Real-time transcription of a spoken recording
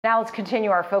Now let's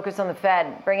continue our focus on the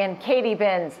Fed. Bring in Katie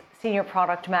Binns, Senior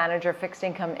Product Manager, Fixed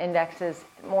Income Indexes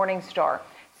at Morningstar.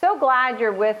 So glad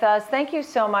you're with us. Thank you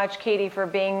so much, Katie, for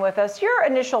being with us. Your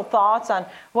initial thoughts on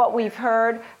what we've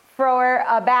heard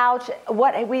about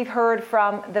what we've heard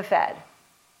from the Fed.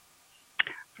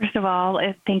 First of all,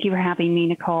 thank you for having me,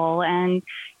 Nicole. And,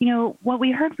 what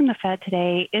we heard from the Fed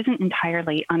today isn't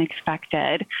entirely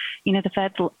unexpected.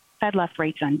 The Fed left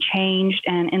rates unchanged,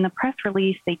 and in the press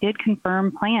release, they did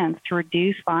confirm plans to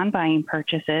reduce bond buying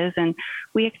purchases, and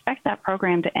we expect that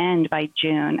program to end by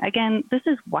June. Again, this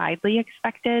is widely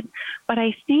expected, but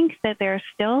I think that there's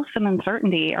still some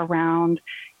uncertainty around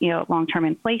long-term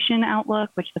inflation outlook,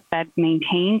 which the Fed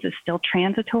maintains is still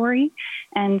transitory,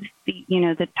 and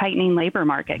the tightening labor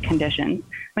market conditions.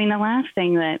 The last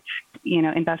thing that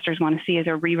investors want to see is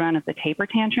a rerun of the taper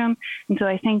tantrum, and so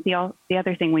I think the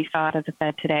other thing we saw out of the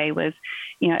Fed today was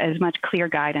as much clear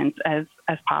guidance as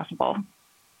possible.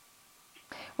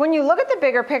 When you look at the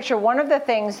bigger picture, one of the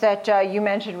things that you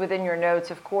mentioned within your notes,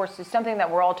 of course, is something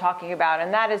that we're all talking about,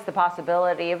 and that is the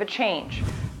possibility of a change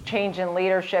in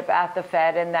leadership at the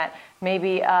Fed, and that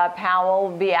maybe Powell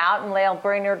will be out and Lael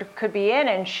Brainard could be in,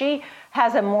 and she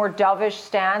has a more dovish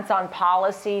stance on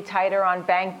policy, tighter on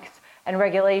banks and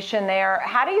regulation there.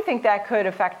 How do you think that could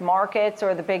affect markets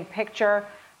or the big picture?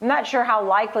 I'm not sure how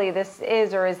likely this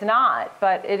is or is not,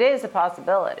 but it is a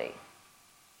possibility.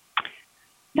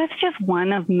 That's just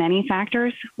one of many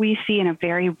factors we see in a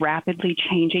very rapidly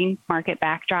changing market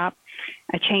backdrop.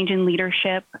 A change in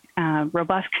leadership,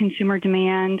 robust consumer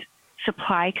demand,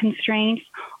 supply constraints,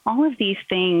 all of these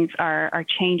things are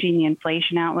changing the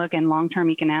inflation outlook and long-term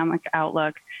economic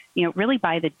outlook, really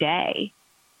by the day.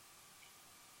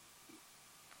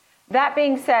 That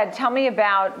being said, tell me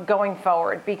about going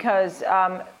forward, because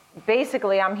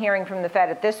basically I'm hearing from the Fed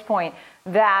at this point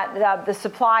that the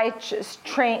supply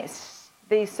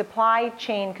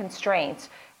chain constraints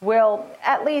will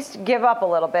at least give up a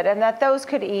little bit, and that those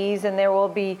could ease, and there will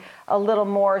be a little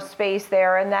more space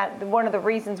there, and that one of the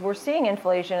reasons we're seeing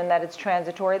inflation and that it's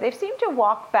transitory, they seem to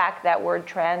walk back that word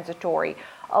transitory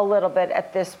a little bit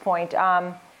at this point.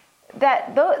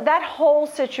 That whole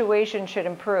situation should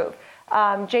improve.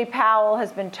 Jay Powell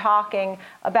has been talking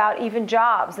about even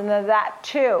jobs, and that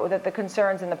too, that the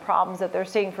concerns and the problems that they're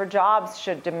seeing for jobs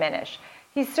should diminish.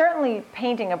 He's certainly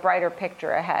painting a brighter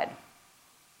picture ahead.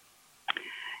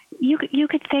 You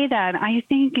could say that. I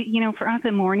think, for us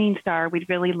at Morningstar, we'd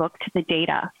really look to the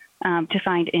data to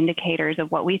find indicators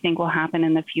of what we think will happen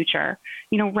in the future.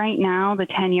 Right now, the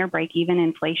 10-year break-even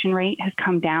inflation rate has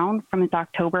come down from its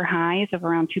October highs of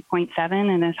around 2.7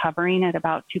 and is hovering at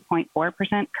about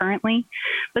 2.4% currently.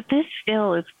 But this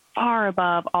still is far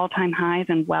above all-time highs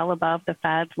and well above the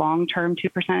Fed's long-term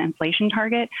 2% inflation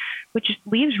target, which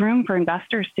leaves room for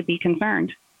investors to be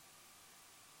concerned.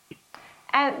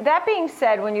 And that being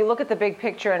said, when you look at the big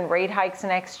picture and rate hikes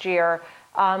next year,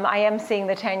 I am seeing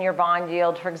the 10-year bond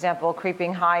yield, for example,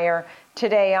 creeping higher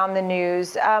today on the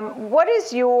news. What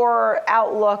is your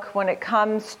outlook when it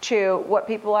comes to what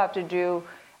people have to do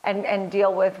and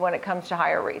deal with when it comes to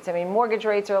higher rates? Mortgage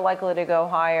rates are likely to go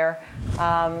higher.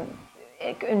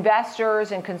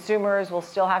 Investors and consumers will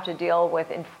still have to deal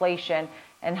with inflation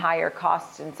and higher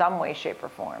costs in some way, shape, or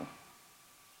form.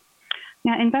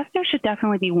 Now, investors should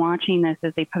definitely be watching this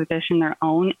as they position their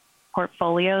own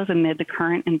portfolios amid the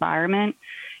current environment.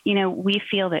 We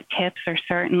feel that TIPS are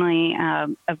certainly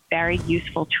a very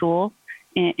useful tool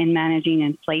in managing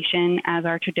inflation, as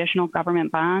are traditional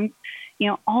government bonds.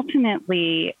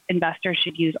 Ultimately, investors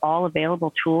should use all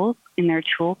available tools in their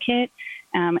toolkit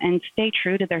and stay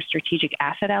true to their strategic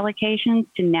asset allocations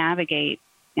to navigate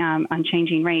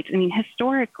unchanging rates.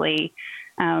 Historically,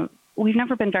 we've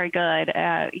never been very good.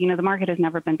 The market has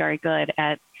never been very good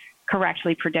at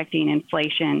correctly predicting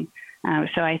inflation.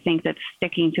 So I think that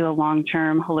sticking to a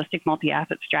long-term holistic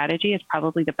multi-asset strategy is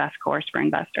probably the best course for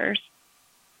investors.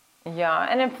 Yeah,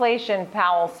 and inflation,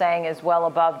 Powell's saying, is well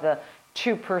above the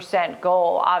 2%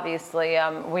 goal. Obviously,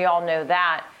 we all know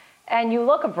that. And you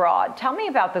look abroad. Tell me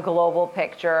about the global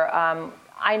picture.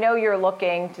 I know you're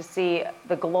looking to see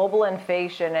the global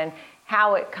inflation and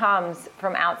how it comes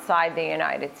from outside the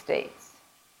United States.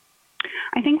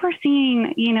 I think we're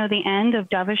seeing, the end of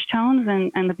dovish tones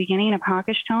and the beginning of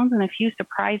hawkish tones and a few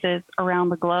surprises around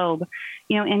the globe.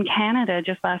 In Canada,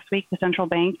 just last week, the central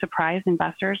bank surprised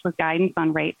investors with guidance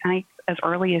on rate hikes as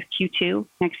early as Q2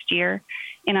 next year.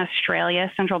 In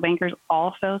Australia, central bankers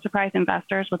also surprised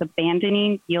investors with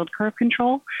abandoning yield curve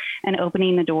control and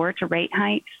opening the door to rate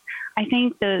hikes. I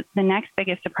think the next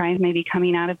biggest surprise may be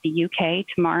coming out of the UK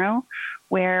tomorrow,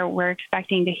 where we're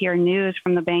expecting to hear news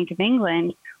from the Bank of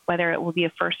England whether it will be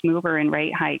a first mover in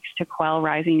rate hikes to quell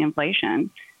rising inflation.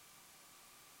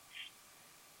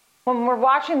 When we're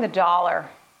watching the dollar,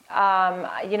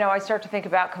 I start to think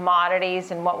about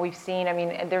commodities and what we've seen. I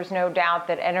mean, there's no doubt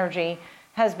that energy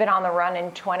has been on the run in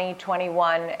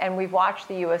 2021, and we've watched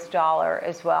the U.S. dollar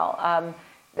as well.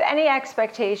 Any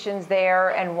expectations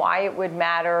there, and why it would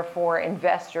matter for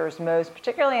investors most,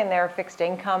 particularly in their fixed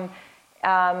income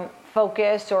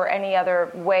focus, or any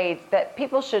other way that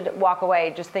people should walk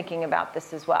away just thinking about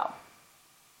this as well?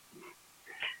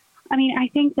 I mean, I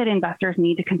think that investors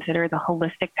need to consider the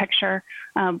holistic picture,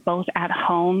 both at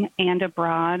home and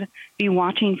abroad. Be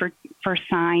watching for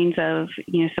signs of,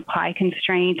 supply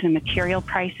constraints and material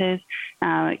prices,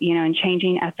 and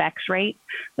changing FX rates.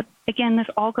 But again, this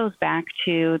all goes back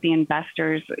to the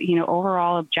investors',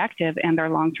 overall objective and their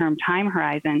long-term time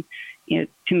horizon,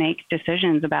 to make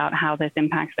decisions about how this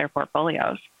impacts their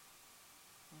portfolios.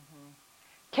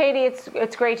 Katie,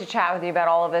 it's great to chat with you about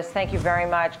all of this. Thank you very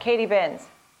much. Katie Binns,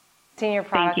 Senior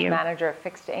Product Manager of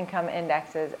Fixed Income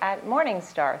Indexes at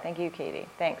Morningstar. Thank you, Katie.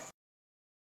 Thanks.